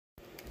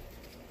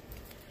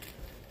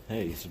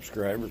Hey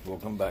subscribers,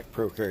 welcome back,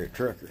 Pro Carrier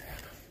Trucker.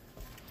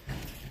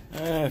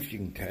 If you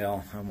can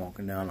tell, I'm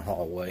walking down the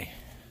hallway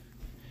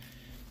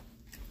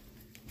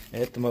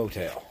at the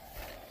motel.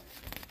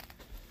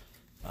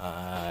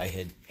 I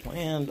had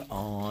planned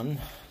on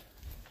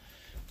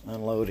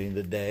unloading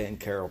today in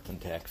Carrollton,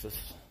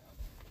 Texas.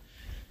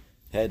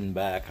 Heading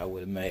back, I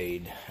would have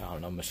made, I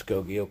don't know,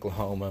 Muskogee,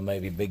 Oklahoma,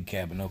 maybe Big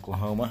Cabin,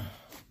 Oklahoma.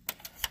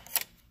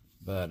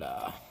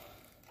 But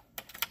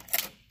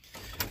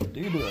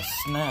due to a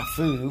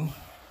snafu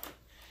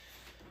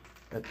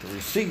at the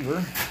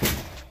receiver,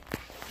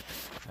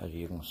 as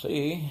you can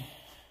see,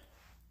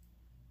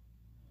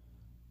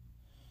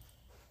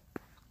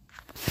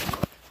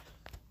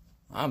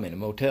 I'm in a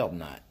motel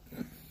tonight.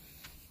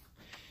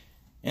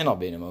 And I'll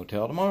be in a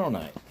motel tomorrow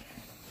night.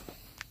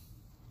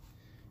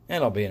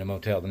 And I'll be in a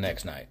motel the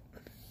next night.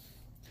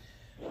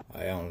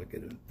 I don't know if I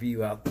get a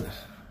view out the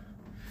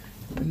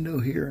window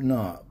here or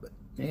not, but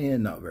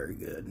not very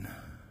good.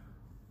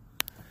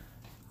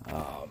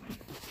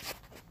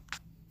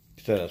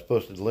 Said I was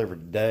supposed to deliver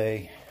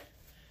today.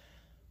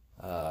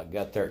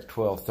 Got there at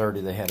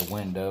 12:30. They had a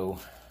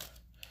window.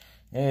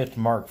 It's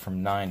marked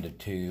from 9 to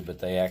 2, but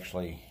they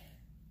actually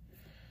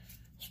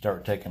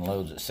start taking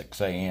loads at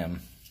 6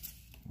 a.m.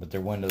 But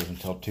their window's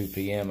until 2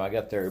 p.m. I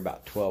got there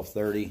about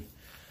 12:30.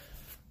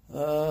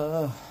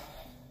 About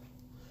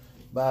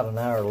an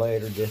hour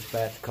later,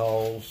 dispatch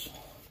calls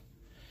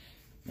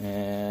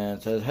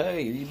and says, "Hey,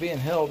 are you being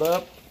held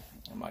up?"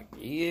 I'm like,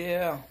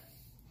 "Yeah."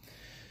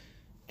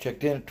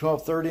 Checked in at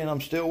 12:30 and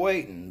I'm still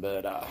waiting,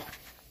 but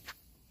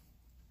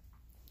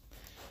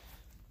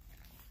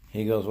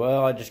he goes,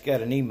 "Well, I just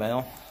got an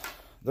email.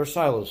 Their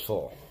silo's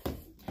full.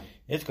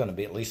 It's going to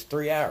be at least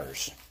 3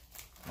 hours."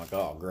 I'm like,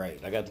 "Oh,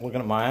 great." I got to looking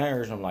at my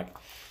hours and I'm like,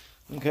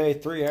 okay,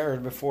 3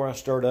 hours before I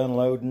start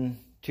unloading,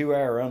 2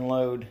 hour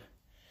unload.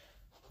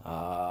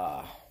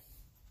 Not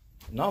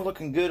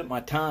looking good at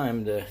my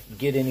time to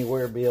get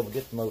anywhere, be able to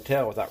get to the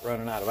motel without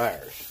running out of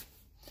hours.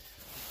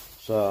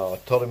 So I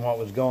told him what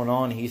was going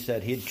on. He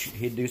said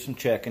he'd do some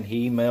checking.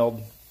 He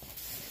emailed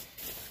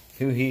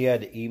who he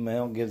had to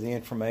email, give the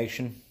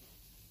information.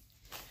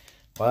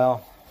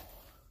 Well,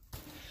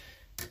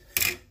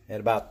 at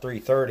about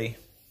 3:30,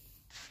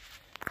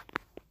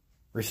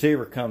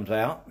 receiver comes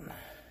out,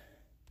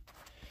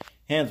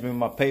 hands me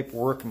my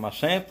paperwork and my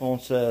sample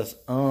and says,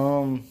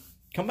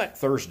 "Come back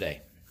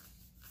Thursday."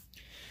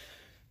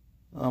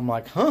 I'm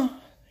like, "Huh?"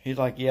 He's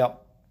like,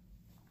 "Yep,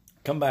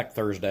 come back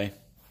Thursday."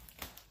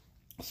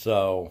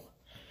 So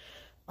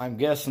I'm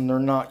guessing they're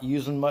not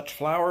using much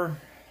flour,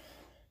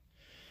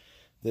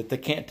 that they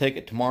can't take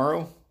it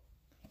tomorrow,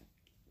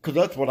 because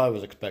that's what I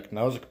was expecting.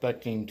 I was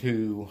expecting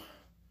to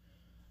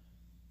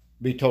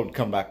be told to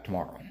come back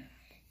tomorrow,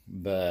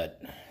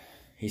 but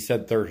he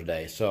said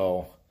Thursday,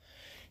 so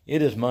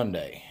it is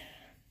Monday.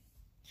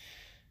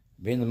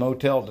 Be in the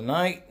motel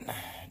tonight,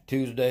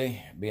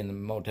 Tuesday. Be in the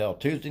motel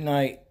Tuesday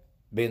night.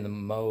 Be in the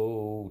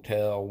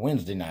motel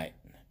Wednesday night.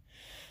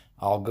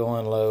 I'll go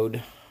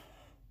unload.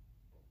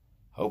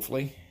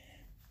 Hopefully.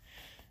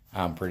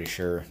 I'm pretty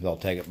sure they'll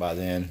take it by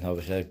then.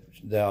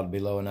 They'll be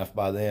low enough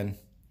by then.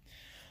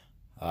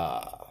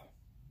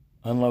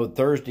 Unload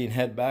Thursday and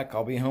head back.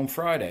 I'll be home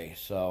Friday.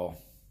 So,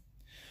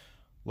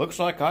 looks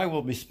like I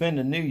will be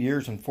spending New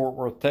Year's in Fort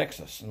Worth,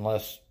 Texas,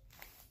 unless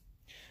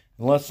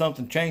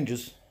something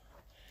changes.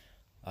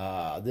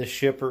 This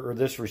shipper or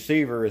this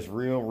receiver is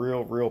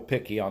real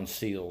picky on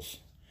seals.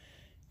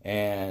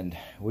 And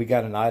we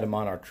got an item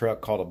on our truck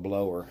called a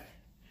blower,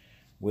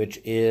 which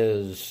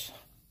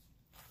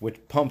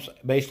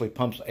basically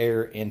pumps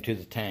air into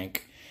the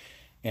tank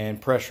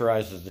and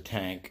pressurizes the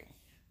tank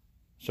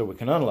so we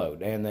can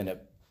unload. And then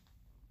it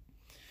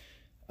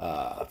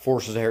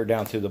forces air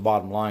down through the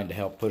bottom line to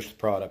help push the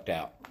product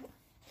out.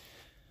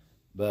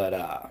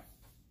 But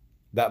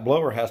that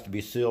blower has to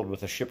be sealed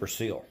with a shipper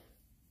seal.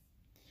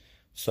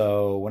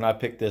 So when I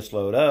picked this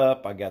load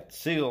up, I got the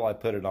seal, I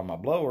put it on my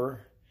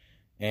blower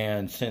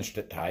and cinched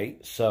it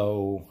tight.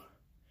 So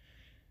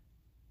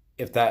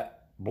if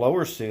that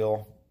blower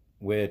seal,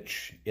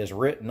 which is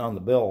written on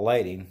the bill of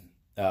lading,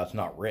 it's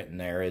not written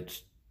there,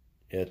 it's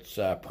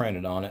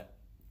printed on it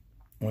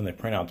when they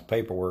print out the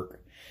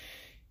paperwork.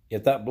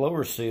 If that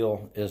blower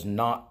seal is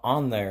not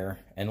on there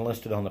and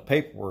listed on the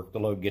paperwork, the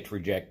load gets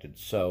rejected.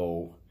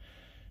 So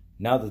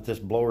now that this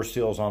blower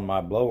seal is on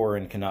my blower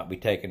and cannot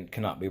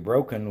be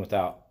broken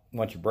without,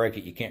 once you break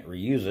it, you can't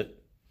reuse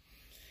it.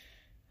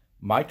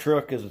 My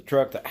truck is a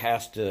truck that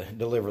has to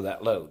deliver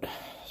that load.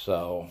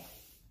 So,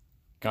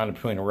 kind of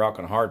between a rock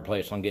and a hard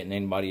place on getting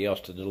anybody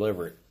else to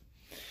deliver it.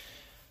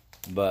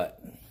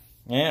 But,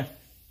 yeah,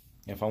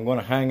 if I'm going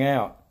to hang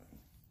out,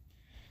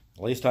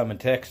 at least I'm in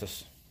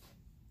Texas.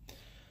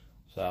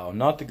 So,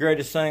 not the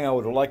greatest thing. I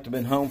would have liked to have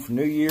been home for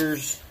New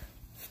Year's.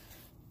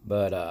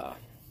 But,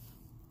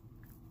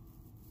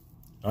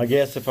 I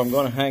guess if I'm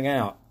going to hang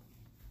out,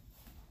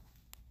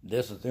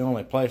 this is the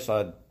only place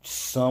I'd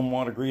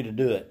somewhat agree to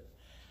do it.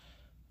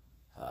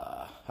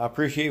 I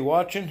appreciate you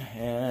watching,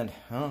 and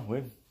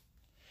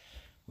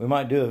we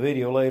might do a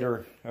video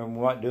later, or we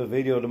might do a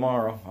video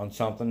tomorrow on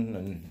something,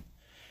 and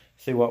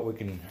see what we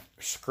can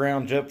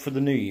scrounge up for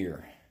the new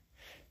year.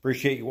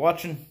 Appreciate you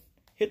watching.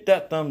 Hit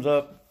that thumbs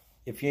up.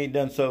 If you ain't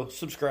done so,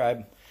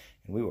 subscribe.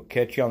 And we will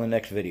catch you on the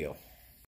next video.